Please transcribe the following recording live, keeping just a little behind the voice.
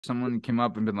someone came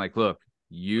up and been like, look,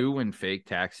 you and Fake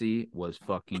Taxi was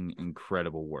fucking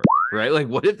incredible work, right? Like,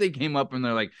 what if they came up and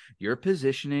they're like, your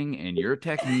positioning and your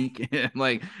technique, and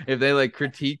like, if they like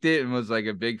critiqued it and was like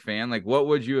a big fan, like, what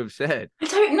would you have said? I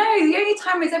don't know. The only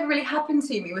time it's ever really happened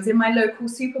to me was in my local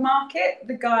supermarket.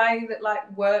 The guy that like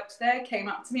worked there came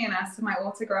up to me and asked for my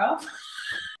autograph.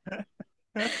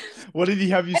 What did he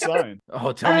have you sign?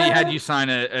 Oh, tell me, had you Um, sign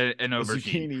an A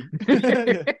aubergine?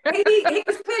 zucchini. he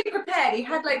was clearly prepared. He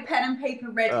had like pen and paper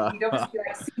ready. He'd Uh, obviously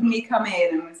like seen me come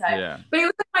in and was like, yeah, but it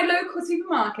was at my local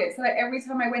supermarket. So like every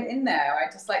time I went in there,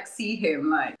 I just like see him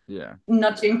like yeah.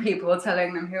 nudging people,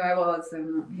 telling them who I was,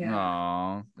 and yeah.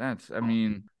 Oh, I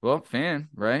mean, well, fan,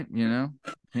 right? You know,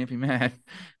 can't be mad.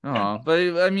 Oh, but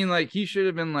I mean, like, he should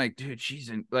have been like, dude,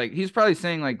 like, he's probably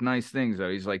saying like nice things though.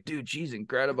 He's like, dude, she's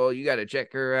incredible. You got to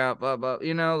check her out, blah, blah.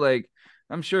 You know, like,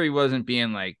 I'm sure he wasn't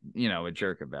being like, a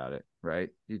jerk about it, right?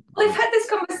 Well, I've had this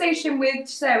conversation with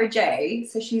Sarah J.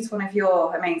 So she's one of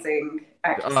your amazing Uh,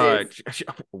 actresses.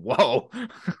 whoa,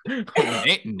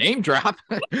 name drop,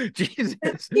 Jesus.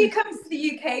 She comes to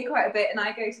the UK quite a bit, and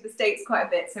I go to the States quite a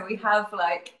bit. So we have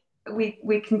like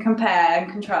we can compare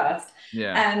and contrast.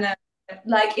 Yeah, And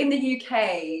like in the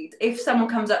UK, if someone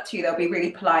comes up to you, they'll be really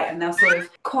polite and they'll sort of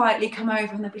quietly come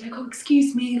over and they'll be like, "Oh,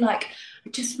 excuse me, like I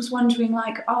just was wondering,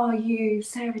 like, are you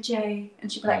Sarah J?"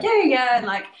 And she'll be like, yeah. "Yeah, yeah." And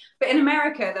like, but in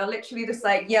America, they'll literally just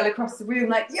like yell across the room,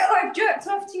 like, "Yo, I've jerked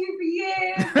off to you for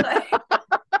years."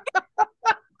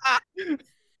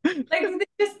 Like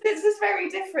it's just very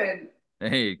different.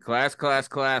 Hey, class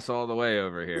all the way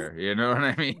over here. You know what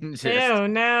I mean? Just, Ew,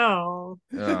 no.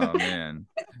 oh man.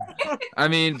 I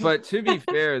mean, but to be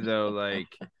fair though, like,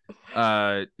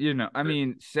 I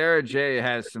mean, Sarah J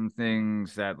has some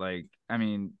things that, like, I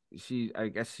mean, I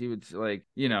guess she would like,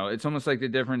 it's almost like the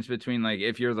difference between like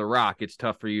if you're The Rock, it's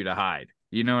tough for you to hide.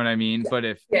 You know what I mean? But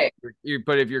if Yeah,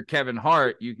 you're Kevin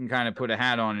Hart, you can kind of put a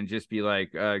hat on and just be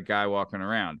like a guy walking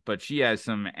around. But she has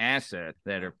some assets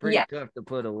that are pretty yeah, tough to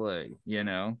put away.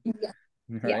 yeah,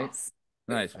 Right? yes.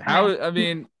 Nice. And How? I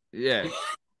mean, yeah.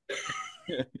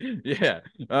 Yeah.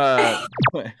 Uh,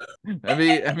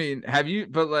 I mean, have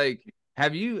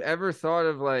you ever thought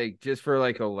of like just for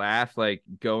like a laugh, like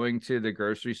going to the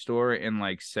grocery store and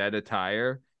like set a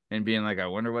tire and being like, I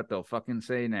wonder what they'll fucking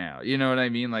say now. You know what I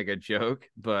mean? Like a joke,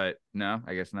 but no,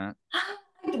 I guess not.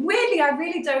 weirdly, I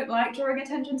really don't like drawing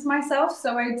attention to myself,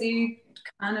 so I do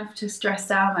kind of just stress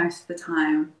out most of the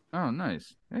time. Oh,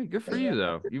 nice. Hey, good for you Yeah.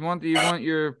 though. You want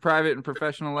your private and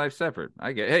professional life separate.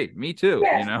 Hey, me too.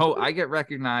 I get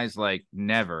recognized like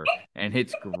never, and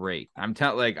it's great. I'm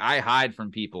telling, like, I hide from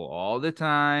people all the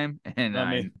time, and I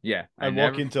mean, I I walk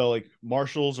never. into like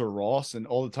Marshalls or Ross, and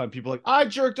all the time people are like, I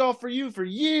jerked off for you for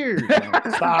years. And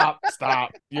I'm like,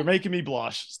 stop. You're making me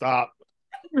blush. Stop.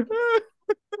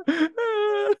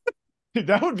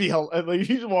 That would be hell. Like, you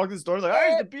just walk in the store like, I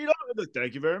used to beat up. Like,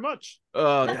 thank you very much.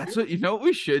 Oh, that's what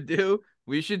we should do.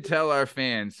 We should tell our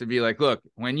fans to be like, look,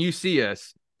 when you see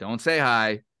us, don't say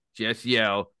hi, just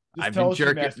yell. Just I've been tell us you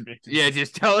jerking. masturbate. Yeah,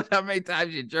 just tell us how many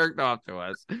times you jerked off to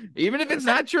us. Even if it's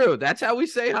not true. That's how we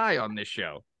say hi on this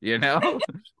show.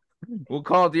 We'll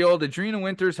call it the old Adreena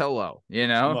Winters hello.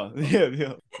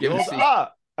 Yeah. Give us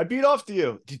I beat off to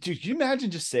you. Did you imagine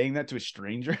just saying that to a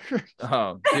stranger?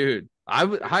 Oh, dude.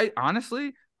 I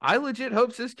honestly, I legit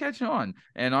hope this catch on.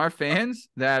 And our fans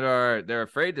they're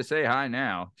afraid to say hi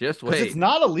now. Just Because it's wait.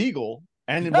 not illegal.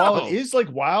 And while it No. is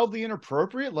like wildly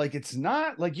inappropriate, like it's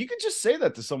not like you can just say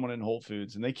that to someone in Whole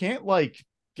Foods and they can't like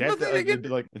Well, get that. Like, they'd be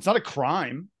like, it's not a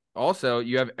crime. also,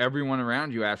 you have everyone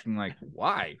around you asking like,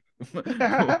 why?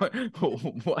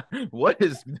 what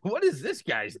is this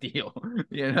guy's deal?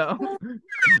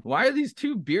 Why are these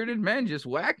two bearded men just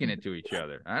whacking it to each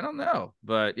other? I don't know,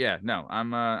 but yeah, no,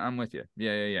 I'm with you.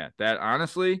 Yeah. That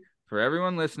honestly, for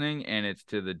everyone listening, and it's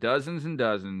to the dozens and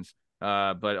dozens.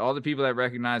 But all the people that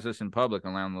recognize us in public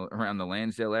around the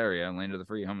Lansdale area, land of the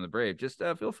free, home of the brave, just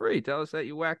feel free. Tell us that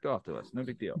you whacked off to us. No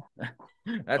big deal.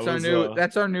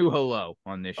 That's our new hello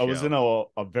on this I was in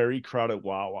show. a very crowded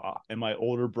Wawa, and my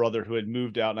older brother, who had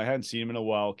moved out and I hadn't seen him in a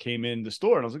while, came in the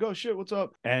store, and I was like, "Oh shit, what's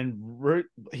up?" And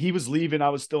he was leaving, I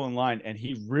was still in line, and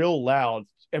he real loud,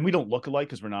 and we don't look alike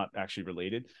because we're not actually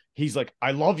related. He's like,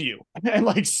 "I love you," and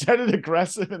like said it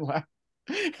aggressive and loud.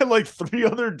 And like three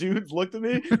other dudes looked at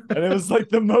me, and it was like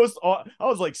the most. I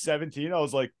was like 17. I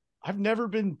was like, that's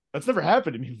never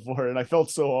happened to me before, and I felt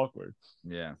so awkward.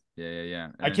 Yeah. I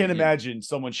And can't imagine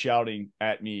someone shouting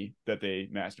at me that they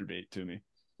masturbate to me,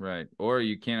 right. Or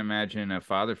you can't imagine a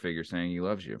father figure saying he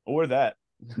loves you. or that.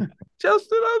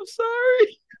 Justin, I'm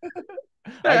sorry.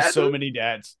 I have so many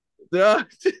dads. But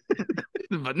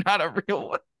not a real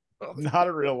one. Not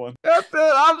a real one. That's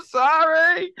it. I'm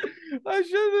sorry. I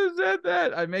shouldn't have said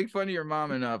that. I make fun of your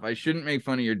mom enough. I shouldn't make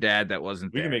fun of your dad that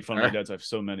wasn't We there. can make fun of my dads. I have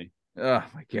so many. Oh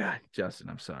my God, Justin,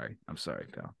 I'm sorry. I'm sorry,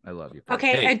 pal. I love you.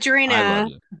 Okay, Hey, I Adreena. love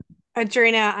you.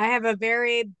 Adreena, I have a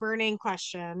very burning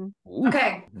question. Oof.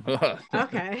 Okay.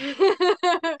 Okay.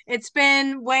 It's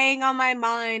been weighing on my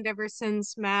mind ever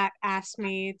since Matt asked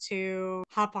me to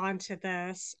hop onto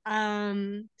this.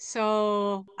 I'm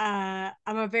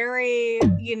a very,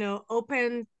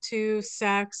 open to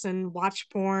sex and watch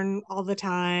porn all the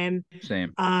time.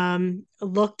 Same.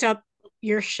 Looked up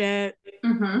your shit.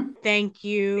 Mm-hmm. Thank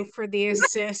you for the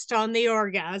assist on the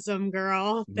orgasm,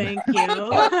 girl. Thank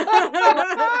you.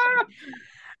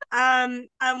 I'm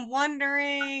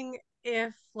wondering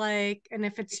if and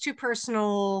if it's too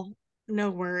personal, no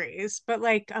worries. But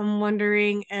I'm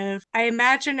wondering if I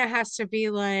imagine it has to be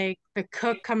like the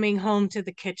cook coming home to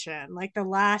the kitchen. Like the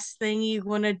last thing you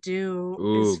want to do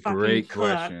is Ooh, fucking great cook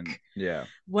question. Yeah.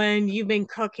 when you've been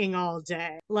cooking all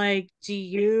day.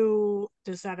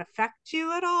 Does that affect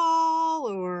you at all?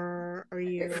 Or are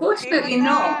you okay with Fortunately that?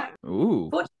 not. Ooh.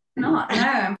 Fortunately not. No,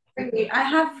 I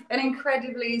have an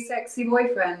incredibly sexy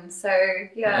boyfriend, so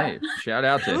yeah. Hey, shout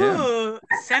out to him. Ooh,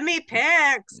 send me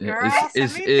pics, girl.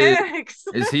 Is Send me pics.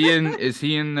 is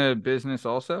he in the business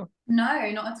also? No,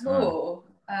 not at all.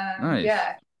 Nice.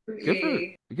 Yeah,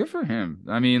 Good for him.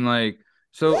 I mean,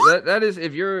 so that is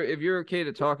if you're okay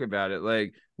to talk about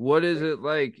it, what is it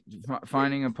like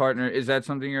finding a partner? Is that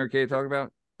something you're okay to talk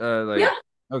about? Yeah.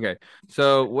 Okay.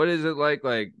 So what is it like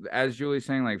as Julie's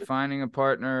saying, finding a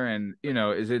partner, and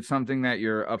is it something that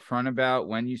you're upfront about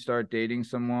when you start dating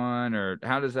someone, or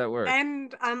how does that work?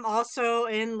 And I'm also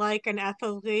in an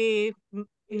ethically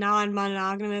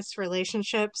non-monogamous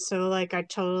relationship, so I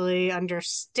totally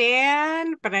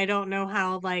understand, but I don't know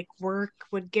how work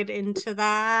would get into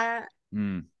that.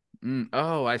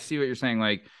 Oh, I see what you're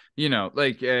saying. If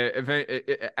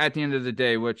at the end of the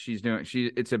day, what she's doing,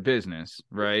 it's a business,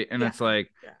 right? And it's I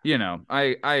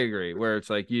agree. Where it's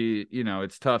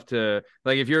it's tough to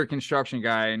if you're a construction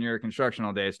guy and you're a construction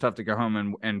all day, it's tough to go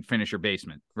home and finish your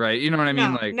basement, right? You know what I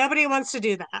mean? No, nobody wants to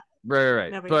do that.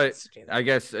 Right. Nobody But wants to do that. I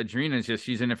guess Adreena's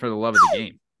she's in it for the love of the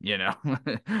game.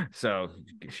 So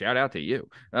shout out to you.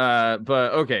 But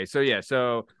okay, so yeah,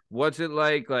 so what's it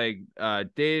like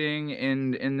dating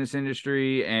in this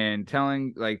industry, and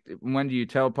telling when do you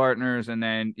tell partners, and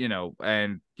then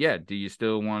do you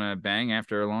still want to bang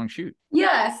after a long shoot?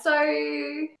 Yeah, so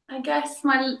I guess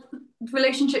my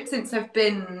relationship since I've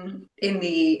been in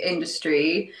the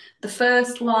industry, the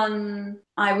first one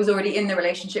I was already in the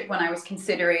relationship when I was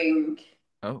considering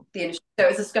the industry. So it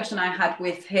was a discussion I had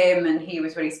with him, and he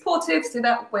was really supportive, so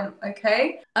that went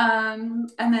okay.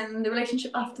 And then the relationship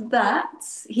after that,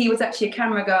 he was actually a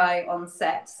camera guy on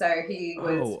set, so he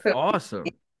was awesome.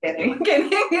 Getting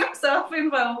himself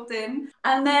involved in.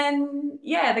 And then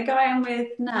the guy I'm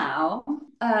with now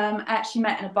actually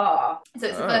met in a bar, so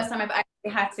it's the first time I've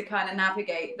actually had to kind of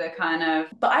navigate the kind of,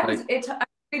 but I was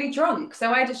really drunk,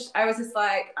 so I was just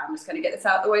like, I'm just going to get this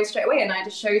out of the way straight away, and I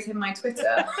just showed him my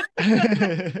Twitter.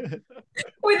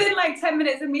 Within 10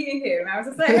 minutes of meeting him, I was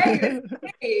just like, hey, this is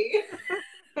me.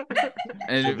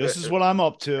 And so this is what I'm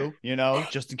up to,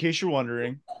 just in case you're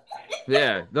wondering.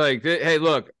 Yeah, hey,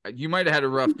 look, you might have had a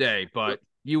rough day, but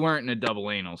you weren't in a double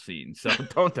anal scene, so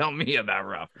don't tell me about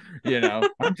rough.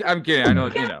 I'm kidding. I know,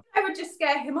 I would just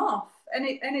scare him off, and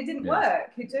it didn't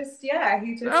work. He just.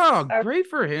 Oh, great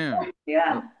for him.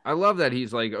 Yeah, I love that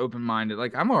he's open-minded.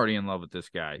 I'm already in love with this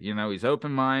guy. He's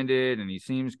open-minded, and he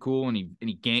seems cool, and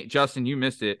he Justin, you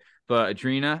missed it, but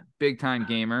Adreena, big time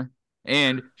gamer,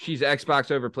 and she's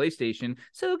Xbox over PlayStation.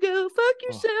 So go fuck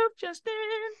yourself, Justin.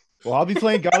 Well, I'll be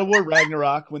playing God of War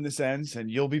Ragnarok when this ends, and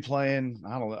you'll be playing,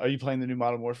 I don't know, are you playing the new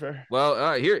Modern Warfare?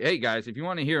 Well, hey guys, if you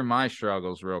want to hear my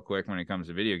struggles real quick when it comes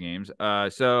to video games,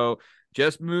 so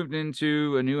just moved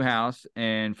into a new house,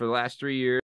 and for the last 3 years,